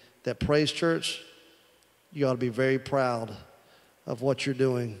you that Praise Church, you ought to be very proud of what you're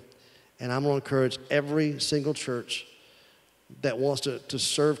doing. And I'm going to encourage every single church that wants to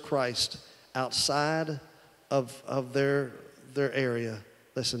serve Christ outside of their area.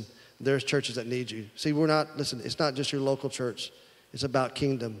 Listen, there's churches that need you. See, it's not just your local church. It's about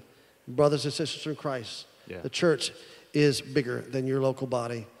kingdom. Brothers and sisters in Christ, the church is bigger than your local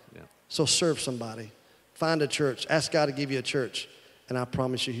body. Yeah. So serve somebody. Find a church. Ask God to give you a church, and I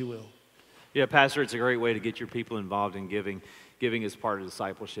promise you He will. Yeah, Pastor, it's a great way to get your people involved in giving. Giving is part of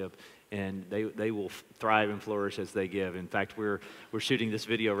discipleship, and they will thrive and flourish as they give. In fact, we're shooting this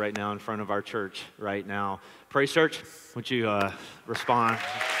video right now in front of our church right now. Praise Church, would you respond?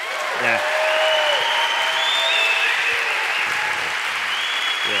 Yeah.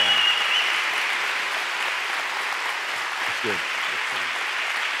 Yeah. That's good.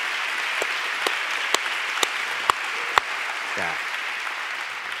 Yeah.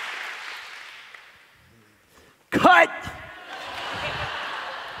 Cut!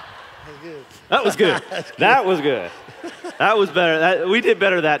 That was good. That was good. That was better. We did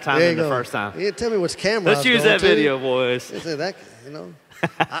better that time than the first time. You didn't tell me which camera. Let's use that video, boys. That,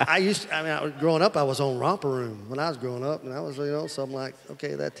 growing up, I was on Romper Room when I was growing up, and I was, so I'm like,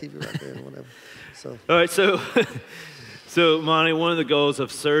 okay, that TV right there, whatever. So. All right, so Monte, one of the goals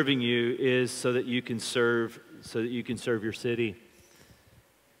of serving you is so that you can serve your city.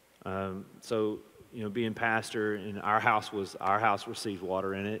 Being pastor, and our house received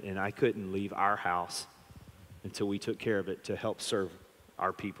water in it, and I couldn't leave our house until we took care of it to help serve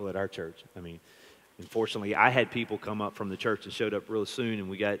our people at our church. I mean, unfortunately, I had people come up from the church that showed up real soon, and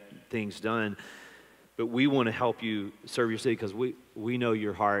we got things done. But we want to help you serve your city, because we know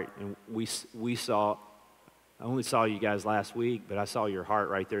your heart, and we saw. I only saw you guys last week, but I saw your heart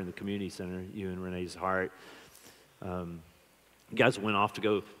right there in the community center. You and Renee's heart. You guys went off to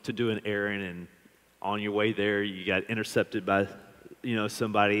go to do an errand, and on your way there, you got intercepted by,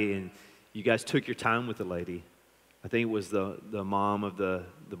 somebody, and you guys took your time with the lady. I think it was the mom of the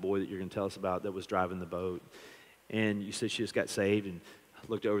boy that you're going to tell us about that was driving the boat. And you said she just got saved, and I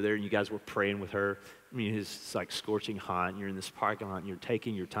looked over there, and you guys were praying with her. I mean, it's like scorching hot, and you're in this parking lot, and you're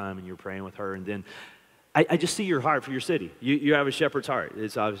taking your time, and you're praying with her. And then I just see your heart for your city. You have a shepherd's heart.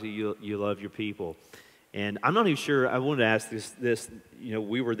 It's obviously you love your people. And I'm not even sure, I wanted to ask this,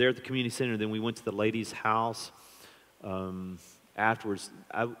 we were there at the community center, then we went to the lady's house afterwards.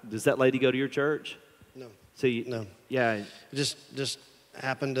 Does that lady go to your church? No. See, no. Yeah. Just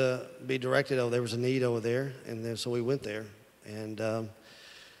happened to be directed, there was a need over there, and then so we went there. And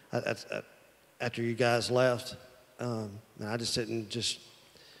after you guys left, I just sit and just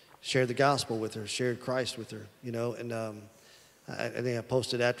shared the gospel with her, shared Christ with her, and I think I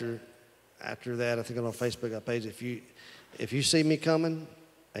posted after that, I think on Facebook, I page, if you see me coming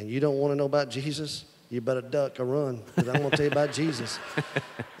and you don't want to know about Jesus, you better duck or run, because I'm going to tell you about Jesus.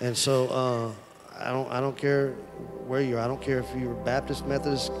 And so I don't care where you are. I don't care if you're Baptist,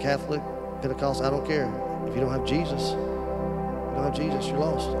 Methodist, Catholic, Pentecostal. I don't care. If you don't have Jesus, you're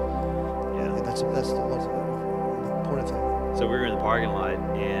lost. Yeah. And that's the most important thing. So we were in the parking lot,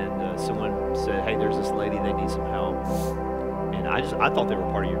 and someone said, "Hey, there's this lady. They need some help." And I thought they were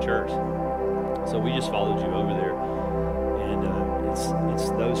part of your church, so we just followed you over there. And it's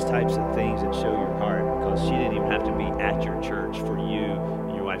those types of things that show your heart, because she didn't even have to be at your church for you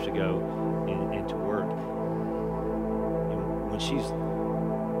and your wife to go and to work. And when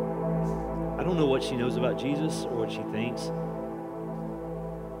I don't know what she knows about Jesus or what she thinks,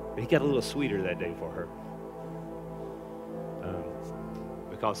 but he got a little sweeter that day for her.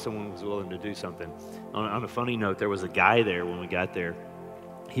 Because someone was willing to do something. On a funny note, there was a guy there when we got there.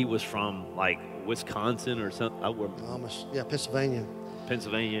 He was from like Wisconsin or something. Amish, yeah, Pennsylvania.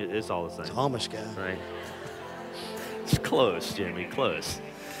 Pennsylvania, it's all the same. Amish guy. Right. It's close, Jimmy, close.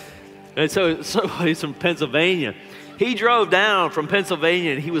 And so he's from Pennsylvania. He drove down from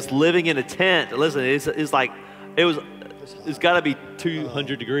Pennsylvania, and he was living in a tent. Listen, it's got to be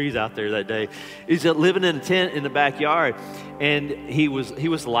 200 degrees out there that day. He's living in a tent in the backyard, and he was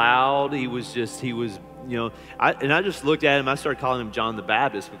loud. I just looked at him. I started calling him John the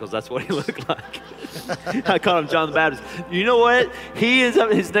Baptist, because that's what he looked like. I called him John the Baptist. You know what?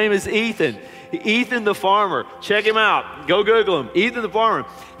 His name is Ethan. Ethan the farmer. Check him out. Go Google him. Ethan the farmer.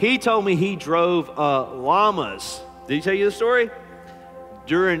 He told me he drove llamas. Did he tell you the story?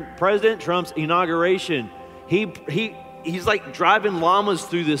 During President Trump's inauguration, he's like driving llamas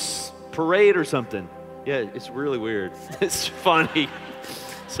through this parade or something. Yeah, it's really weird. It's funny.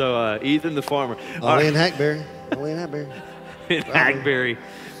 So Ethan the farmer. Only in Hackberry. Only in Hackberry. In Hackberry.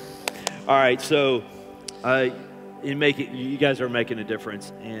 All right, so you guys are making a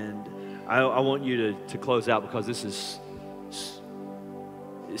difference, and I want you to close out, because this is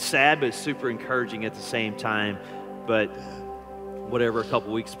sad but super encouraging at the same time. But whatever, a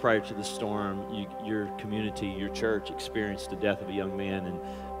couple weeks prior to the storm, your community, your church experienced the death of a young man,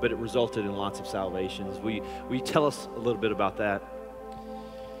 but it resulted in lots of salvations. Will you tell us a little bit about that?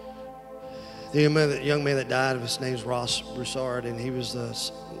 The young man that died, his name's Rowse, and he was the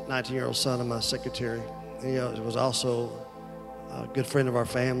 19-year-old son of my secretary. He was also a good friend of our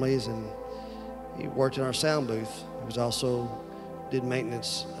families, and he worked in our sound booth. He was also did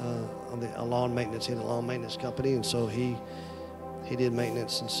maintenance on a lawn maintenance. He had a lawn maintenance company, and so he did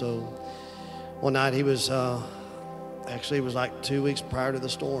maintenance. And so one night he was actually, it was like 2 weeks prior to the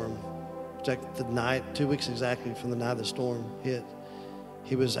storm. It's like the night, 2 weeks exactly from the night the storm hit.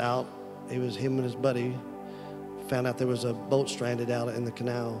 He was out. Him and his buddy found out there was a boat stranded out in the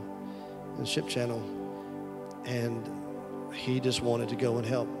canal, in the ship channel, and he just wanted to go and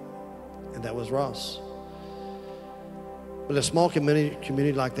help, and that was Rowse. But a small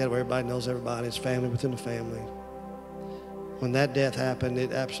community like that, where everybody knows everybody, it's family within the family. When that death happened,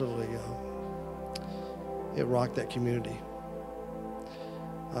 it absolutely it rocked that community.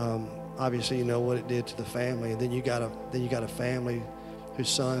 Obviously, you know what it did to the family, and then you got a family whose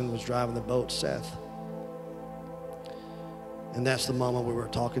son was driving the boat, Seth. And that's the mama we were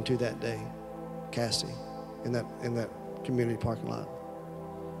talking to that day, Cassie, in that community parking lot.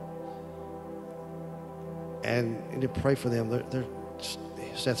 And to pray for them.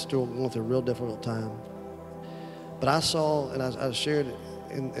 Seth's still going through a real difficult time. But I saw, and I shared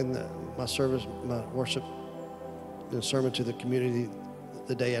in my service, my worship, the sermon to the community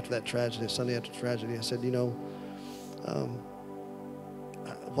the day after that tragedy, Sunday after the tragedy. I said,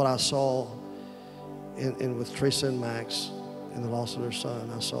 what I saw with Teresa and Max in the loss of their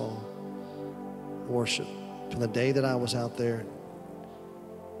son, I saw worship. From the day that I was out there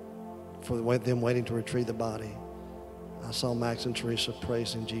for them waiting to retrieve the body, I saw Max and Teresa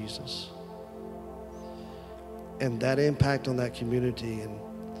praising Jesus. And that impact on that community and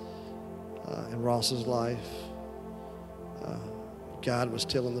in Ross's life, God was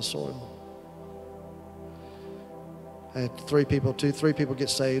tilling the soil. I had three people get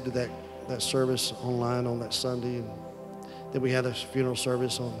saved at that service online on that Sunday. And then we had a funeral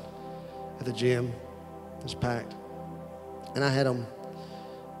service at the gym. It was packed. And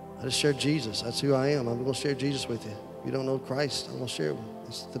I just shared Jesus. That's who I am. I'm going to share Jesus with you. If you don't know Christ, I'm going to share him.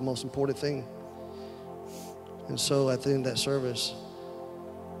 It's the most important thing. And so at the end of that service,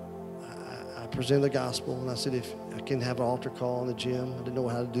 I presented the gospel, and I said, if I can have an altar call in the gym. I didn't know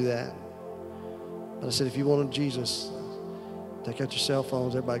how to do that. But I said, if you wanted Jesus, take out your cell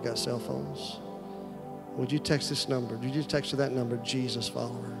phones. Everybody got cell phones. Would you text this number? Would you text to that number, Jesus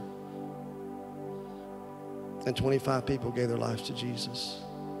follower? And 25 people gave their lives to Jesus.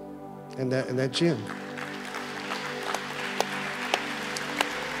 In that gym.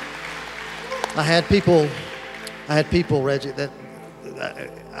 I had people, Reggie,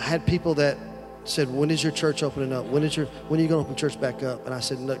 I had people that said, when is your church opening up? When are you going to open church back up? And I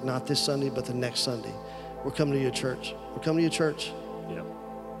said, look, not this Sunday, but the next Sunday. We're coming to your church. We're coming to your church. Yep.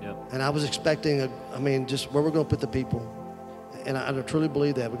 Yep. And I was expecting, just where we're going to put the people. And I truly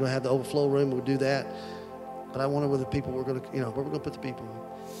believe that. We're going to have the overflow room. We'll do that. But I wonder where the people where we're going to put the people.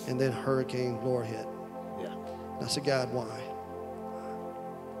 And then Hurricane Laura hit. Yeah. And I said, God, why?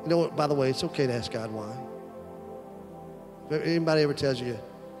 You know what, by the way, it's okay to ask God why. If anybody ever tells you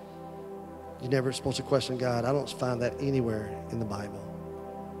you're never supposed to question God, I don't find that anywhere in the Bible.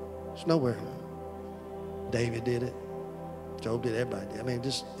 It's nowhere. David did it. Job did, everybody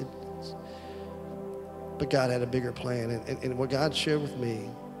did. But God had a bigger plan. And what God shared with me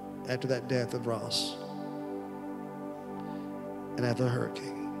after that death of Rowse and after the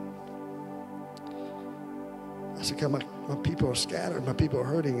hurricane, I said, God, my people are scattered. My people are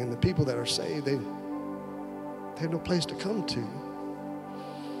hurting. And the people that are saved, they have no place to come to.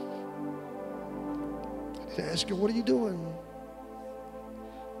 I need to ask you, what are you doing?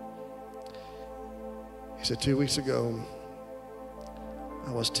 He said, 2 weeks ago,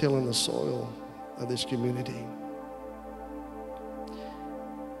 I was tilling the soil of this community.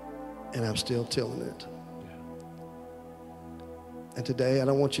 And I'm still tilling it. And today, I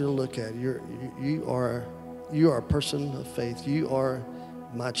don't want you to look at it. You are a person of faith. You are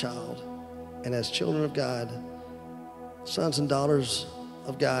my child. And as children of God, sons and daughters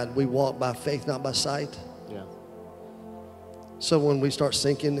of God, we walk by faith, not by sight. Yeah. So when we start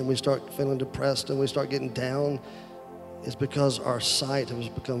sinking and we start feeling depressed and we start getting down, it's because our sight has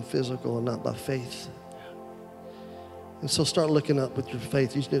become physical and not by faith. And so start looking up with your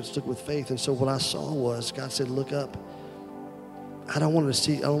faith. You need to look with faith. And so what I saw was, God said, look up. I don't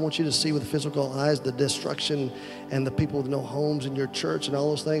want you to see with physical eyes the destruction and the people with no homes in your church and all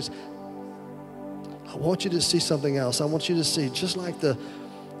those things. I want you to see something else. I want you to see, just like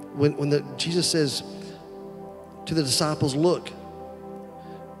when Jesus says to the disciples, look,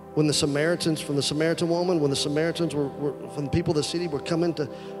 when the Samaritans, from the Samaritan woman, when the Samaritans were from the people of the city were coming to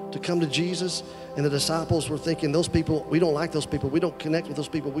come to Jesus, and the disciples were thinking, those people, we don't like those people. We don't connect with those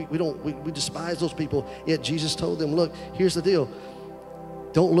people. We despise those people. Yet Jesus told them, look, here's the deal.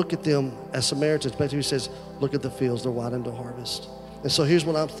 Don't look at them as Samaritans. But he says, look at the fields. They're white unto harvest. And so here's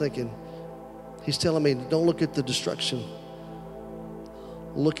what I'm thinking. He's telling me, don't look at the destruction.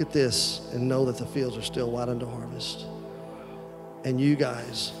 Look at this and know that the fields are still white unto harvest. And you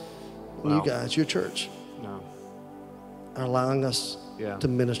guys, your church, are allowing us to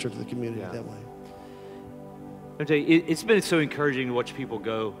minister to the community that way. I'll tell you, it's been so encouraging to watch people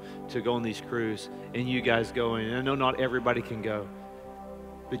go on these cruises, and you guys going. And I know not everybody can go,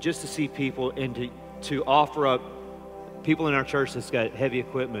 but just to see people and to offer up people in our church that's got heavy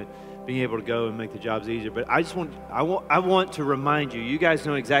equipment, being able to go and make the jobs easier. But I want to remind you, you guys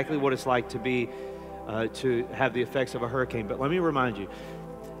know exactly what it's like to have the effects of a hurricane. But let me remind you,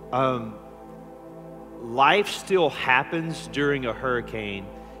 life still happens during a hurricane,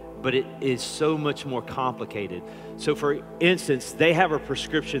 but it is so much more complicated. So for instance, they have a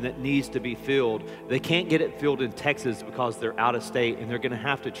prescription that needs to be filled. They can't get it filled in Texas because they're out of state, and they're going to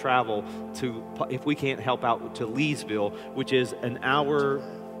have to travel to, if we can't help out, to Leesville, which is an hour,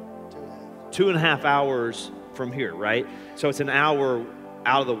 2.5 hours from here, right? So it's an hour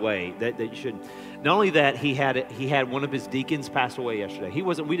out of the way that you shouldn't. Not only that, he had one of his deacons pass away yesterday.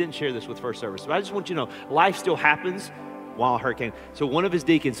 We didn't share this with First Service, but I just want you to know, life still happens while a hurricane. So one of his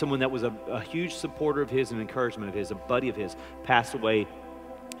deacons, someone that was a huge supporter of his and encouragement of his, a buddy of his, passed away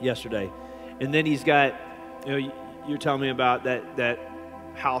yesterday. And then he's got, you're telling me about that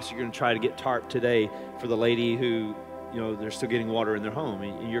house you're going to try to get tarped today for the lady who, they're still getting water in their home,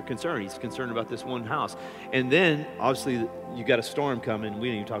 and you're concerned. He's concerned about this one house. And then, obviously, you got a storm coming. We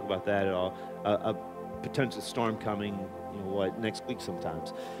didn't even talk about that at all. A potential storm coming, next week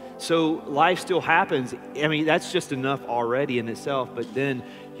sometimes. So life still happens. I mean, that's just enough already in itself. But then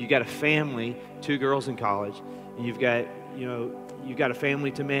you got a family, 2 girls in college, and you've got a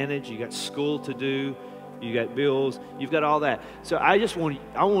family to manage. You got school to do. You got bills. You've got all that. So I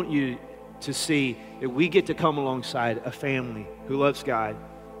want you to see that we get to come alongside a family who loves God,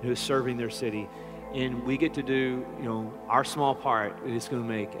 who is serving their city, and we get to do, our small part. It's going to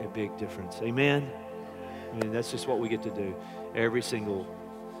make a big difference. Amen? I mean, that's just what we get to do every single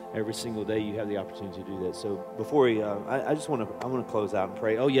every single day you have the opportunity to do that. So before we, I want to close out and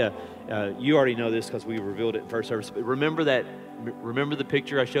pray. Oh yeah, you already know this because we revealed it in first service. But remember the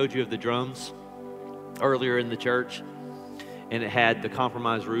picture I showed you of the drums earlier in the church, and it had the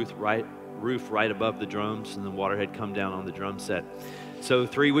compromised roof right above the drums, and the water had come down on the drum set. So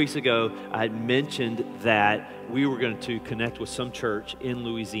 3 weeks ago, I had mentioned that we were going to connect with some church in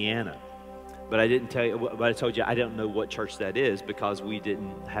Louisiana. But I didn't tell you, but I told you I don't know what church that is because we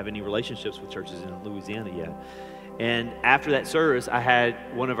didn't have any relationships with churches in Louisiana yet. And after that service, I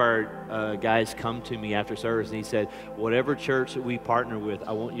had one of our guys come to me after service, and he said, whatever church that we partner with,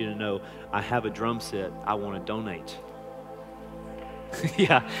 I want you to know I have a drum set I want to donate.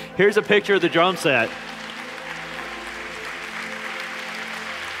 Yeah, here's a picture of the drum set.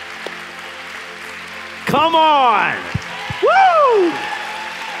 Come on! Woo!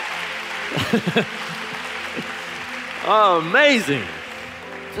 Oh, amazing.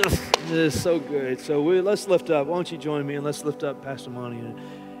 This is so good. So let's lift up. Why don't you join me and let's lift up Pastor Monte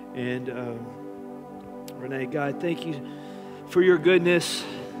and Renee. God, thank you for your goodness.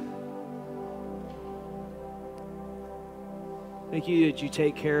 Thank you that you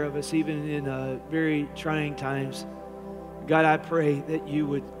take care of us even in very trying times. God, I pray that you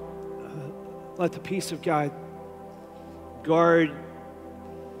would let the peace of God guard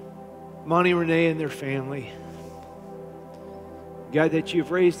Monte, Renee, and their family. God, that you've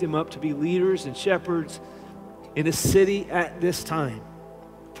raised them up to be leaders and shepherds in a city at this time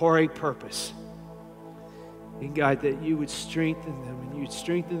for a purpose. And God, that you would strengthen them and you would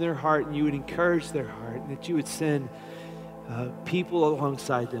strengthen their heart and you would encourage their heart and that you would send people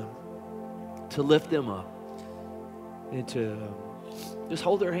alongside them to lift them up and to just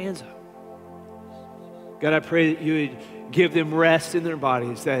hold their hands up. God, I pray that you would give them rest in their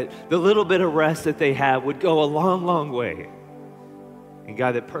bodies, that the little bit of rest that they have would go a long, long way. And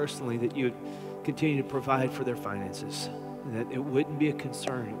God, that personally, that you would continue to provide for their finances, and that it wouldn't be a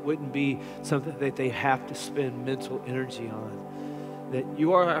concern. It wouldn't be something that they have to spend mental energy on, that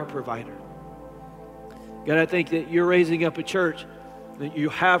you are our provider. God, I think that you're raising up a church, that you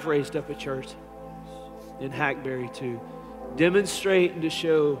have raised up a church in Hackberry to demonstrate and to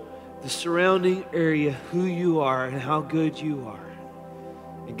show the surrounding area who you are and how good you are.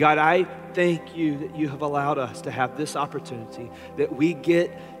 And God, I thank you that you have allowed us to have this opportunity, that we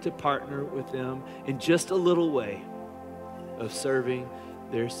get to partner with them in just a little way of serving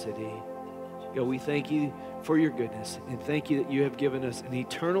their city. God, we thank you for your goodness and thank you that you have given us an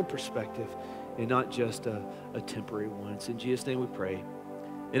eternal perspective and not just a temporary one. It's in Jesus' name we pray.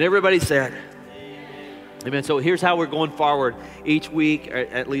 And everybody said, amen. So here's how we're going forward. Each week,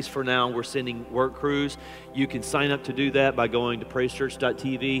 at least for now, we're sending work crews. You can sign up to do that by going to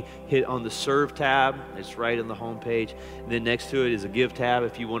praisechurch.tv, hit on the Serve tab. It's right on the home page. And then next to it is a Give tab.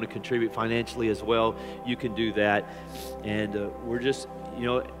 If you want to contribute financially as well, you can do that. And we're just,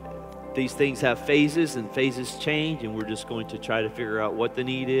 these things have phases and phases change, and we're just going to try to figure out what the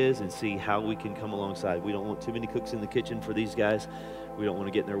need is and see how we can come alongside. We don't want too many cooks in the kitchen for these guys. We don't want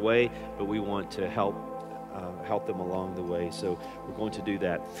to get in their way, but we want to help them along the way. So we're going to do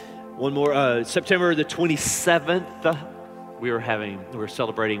that. One more, September the 27th, we're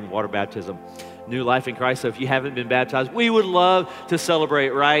celebrating water baptism, new life in Christ. So if you haven't been baptized, we would love to celebrate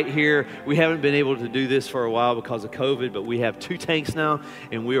right here. We haven't been able to do this for a while because of COVID, but we have 2 tanks now,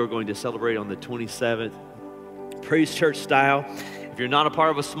 and we are going to celebrate on the 27th, Praise Church style. If you're not a part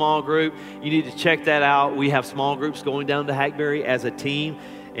of a small group, you need to check that out. We have small groups going down to Hackberry as a team.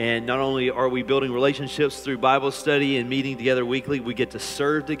 And not only are we building relationships through Bible study and meeting together weekly, we get to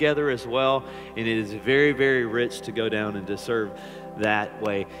serve together as well. And it is very, very rich to go down and to serve that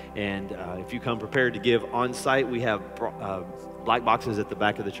way. And if you come prepared to give on site, we have black boxes at the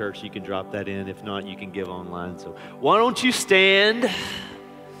back of the church. You can drop that in. If not, you can give online. So why don't you stand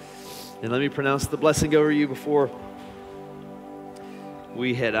and let me pronounce the blessing over you before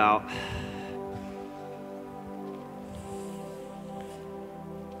we head out.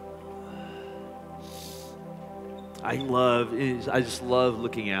 I just love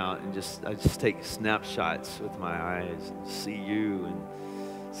looking out and I just take snapshots with my eyes and see you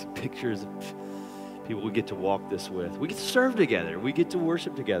and see pictures of people we get to walk this with. We get to serve together. We get to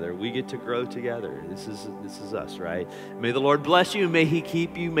worship together. We get to grow together. This is us, right? May the Lord bless you. May he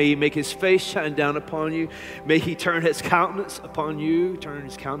keep you. May he make his face shine down upon you. May he turn his countenance upon you, turn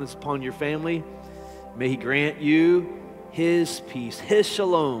his countenance upon your family. May he grant you his peace, his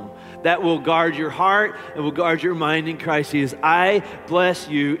shalom, that will guard your heart and will guard your mind in Christ Jesus. I bless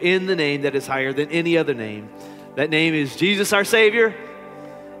you in the name that is higher than any other name. That name is Jesus our Savior.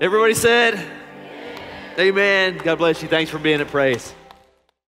 Everybody said, amen. God bless you. Thanks for being at Praise.